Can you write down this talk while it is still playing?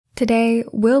Today,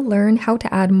 we'll learn how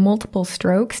to add multiple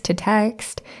strokes to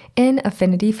text in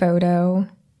Affinity Photo.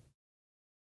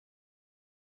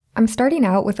 I'm starting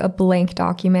out with a blank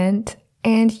document,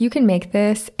 and you can make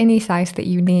this any size that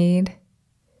you need.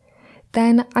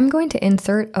 Then I'm going to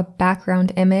insert a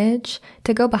background image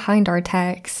to go behind our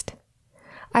text.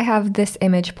 I have this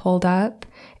image pulled up,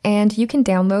 and you can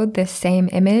download this same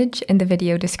image in the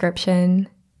video description.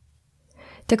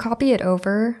 To copy it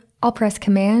over, I'll press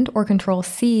Command or Control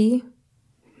C.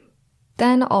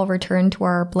 Then I'll return to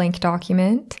our blank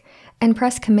document and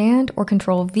press Command or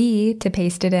Control V to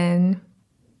paste it in.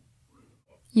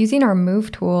 Using our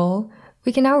Move tool,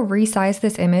 we can now resize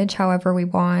this image however we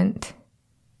want.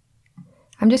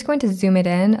 I'm just going to zoom it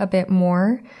in a bit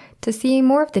more to see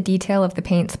more of the detail of the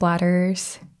paint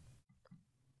splatters.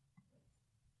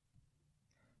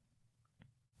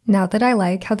 Now that I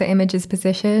like how the image is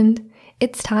positioned,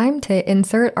 it's time to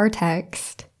insert our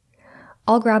text.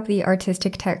 I'll grab the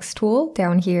Artistic Text tool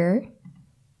down here.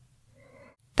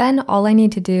 Then all I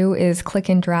need to do is click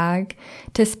and drag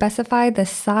to specify the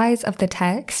size of the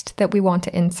text that we want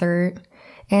to insert,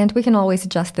 and we can always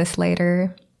adjust this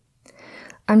later.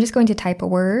 I'm just going to type a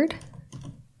word.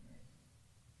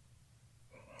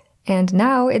 And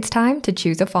now it's time to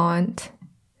choose a font.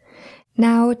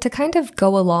 Now, to kind of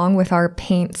go along with our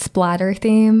paint splatter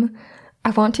theme, I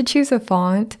want to choose a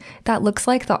font that looks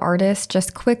like the artist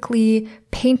just quickly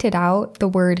painted out the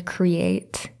word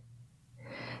create.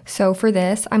 So for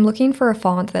this, I'm looking for a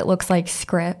font that looks like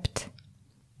script.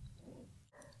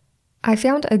 I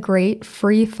found a great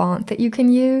free font that you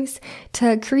can use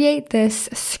to create this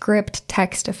script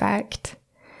text effect.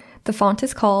 The font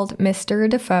is called Mr.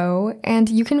 Defoe, and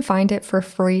you can find it for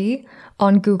free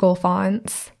on Google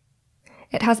Fonts.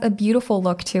 It has a beautiful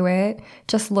look to it,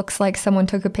 just looks like someone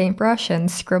took a paintbrush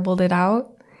and scribbled it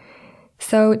out.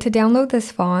 So to download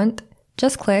this font,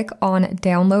 just click on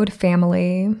Download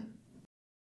Family.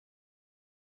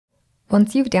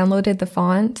 Once you've downloaded the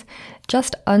font,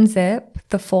 just unzip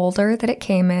the folder that it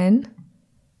came in.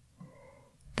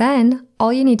 Then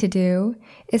all you need to do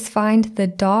is find the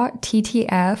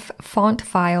 .ttf font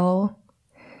file.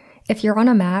 If you're on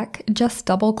a Mac, just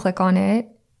double click on it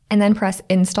and then press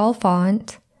Install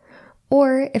Font.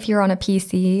 Or if you're on a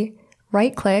PC,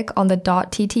 right click on the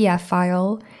 .ttf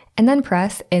file and then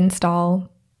press Install.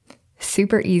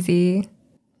 Super easy.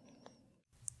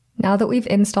 Now that we've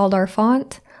installed our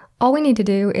font, all we need to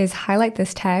do is highlight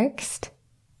this text,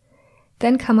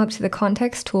 then come up to the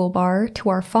context toolbar to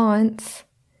our fonts,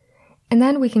 and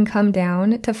then we can come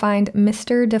down to find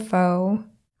Mr. Defoe.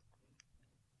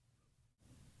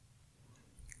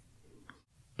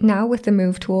 Now with the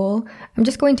Move tool, I'm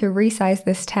just going to resize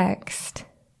this text.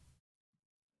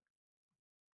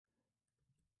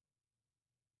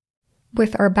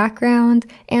 With our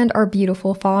background and our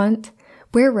beautiful font,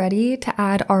 we're ready to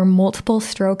add our multiple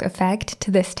stroke effect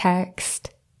to this text.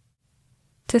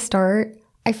 To start,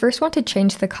 I first want to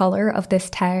change the color of this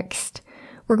text.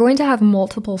 We're going to have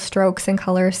multiple strokes and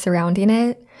colors surrounding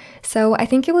it, so I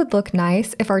think it would look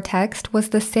nice if our text was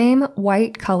the same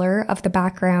white color of the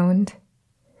background.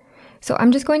 So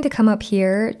I'm just going to come up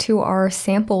here to our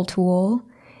sample tool,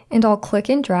 and I'll click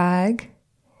and drag.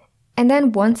 And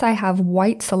then once I have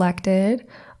white selected,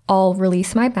 I'll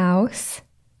release my mouse.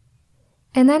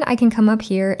 And then I can come up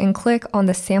here and click on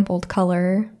the sampled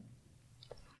color.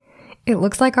 It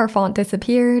looks like our font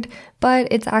disappeared, but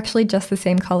it's actually just the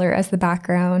same color as the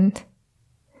background.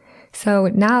 So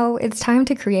now it's time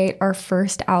to create our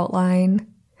first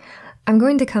outline. I'm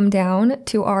going to come down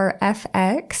to our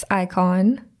FX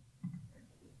icon.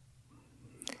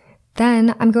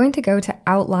 Then I'm going to go to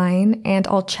Outline and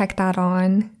I'll check that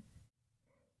on.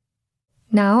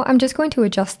 Now I'm just going to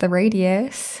adjust the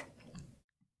radius.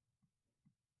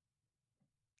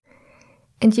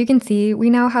 And you can see we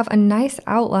now have a nice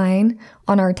outline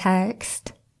on our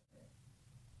text.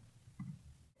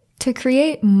 To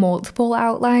create multiple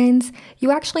outlines,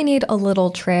 you actually need a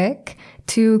little trick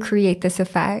to create this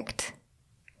effect.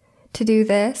 To do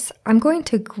this, I'm going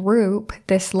to group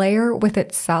this layer with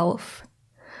itself.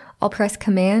 I'll press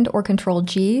Command or Control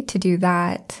G to do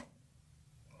that.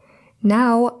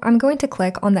 Now I'm going to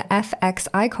click on the FX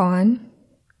icon.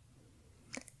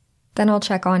 Then I'll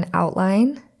check on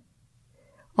Outline.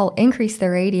 I'll increase the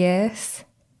radius.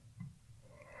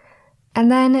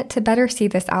 And then to better see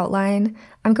this outline,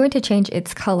 I'm going to change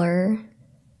its color.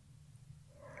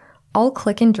 I'll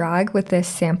click and drag with this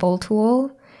sample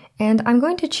tool, and I'm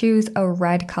going to choose a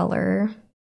red color.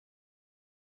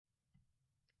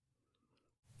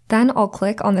 Then I'll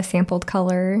click on the sampled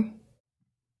color.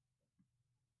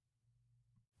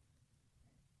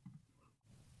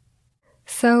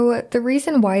 So the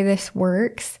reason why this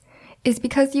works is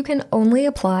because you can only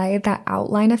apply that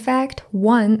outline effect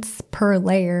once per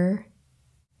layer.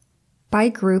 By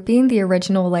grouping the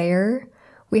original layer,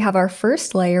 we have our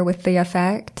first layer with the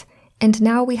effect, and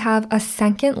now we have a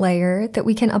second layer that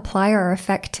we can apply our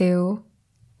effect to.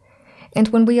 And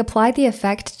when we apply the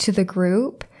effect to the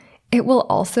group, it will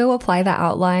also apply the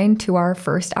outline to our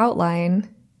first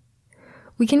outline.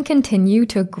 We can continue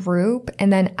to group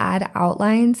and then add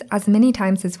outlines as many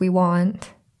times as we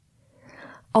want.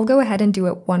 I'll go ahead and do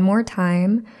it one more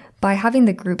time by having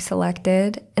the group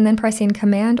selected and then pressing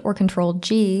Command or Control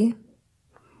G.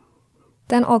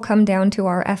 Then I'll come down to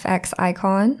our FX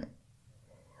icon.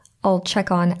 I'll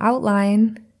check on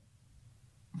Outline,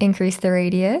 increase the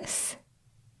radius,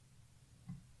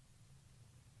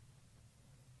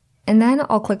 and then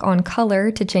I'll click on Color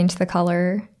to change the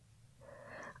color.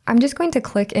 I'm just going to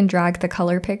click and drag the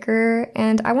color picker,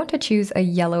 and I want to choose a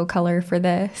yellow color for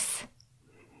this.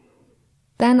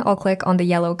 Then I'll click on the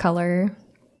yellow color.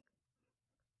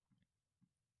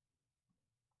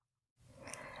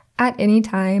 At any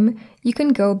time, you can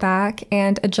go back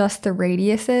and adjust the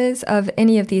radiuses of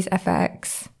any of these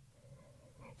effects.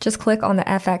 Just click on the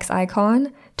FX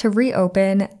icon to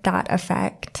reopen that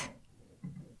effect.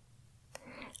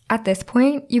 At this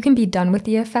point, you can be done with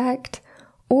the effect,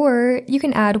 or you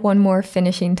can add one more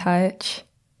finishing touch.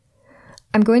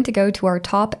 I'm going to go to our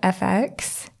top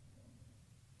FX.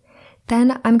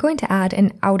 Then I'm going to add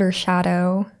an outer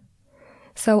shadow.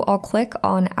 So I'll click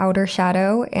on outer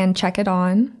shadow and check it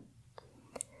on.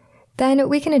 Then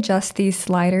we can adjust these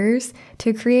sliders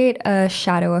to create a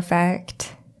shadow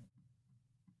effect.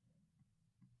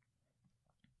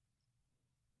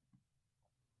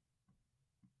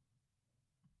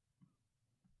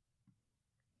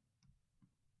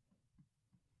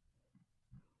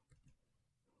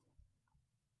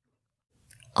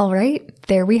 Alright,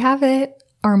 there we have it,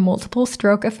 our multiple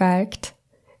stroke effect.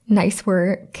 Nice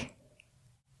work.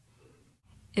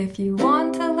 If you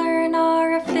want to learn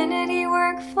our Affinity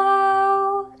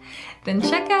workflow, then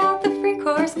check out the free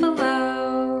course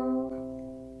below.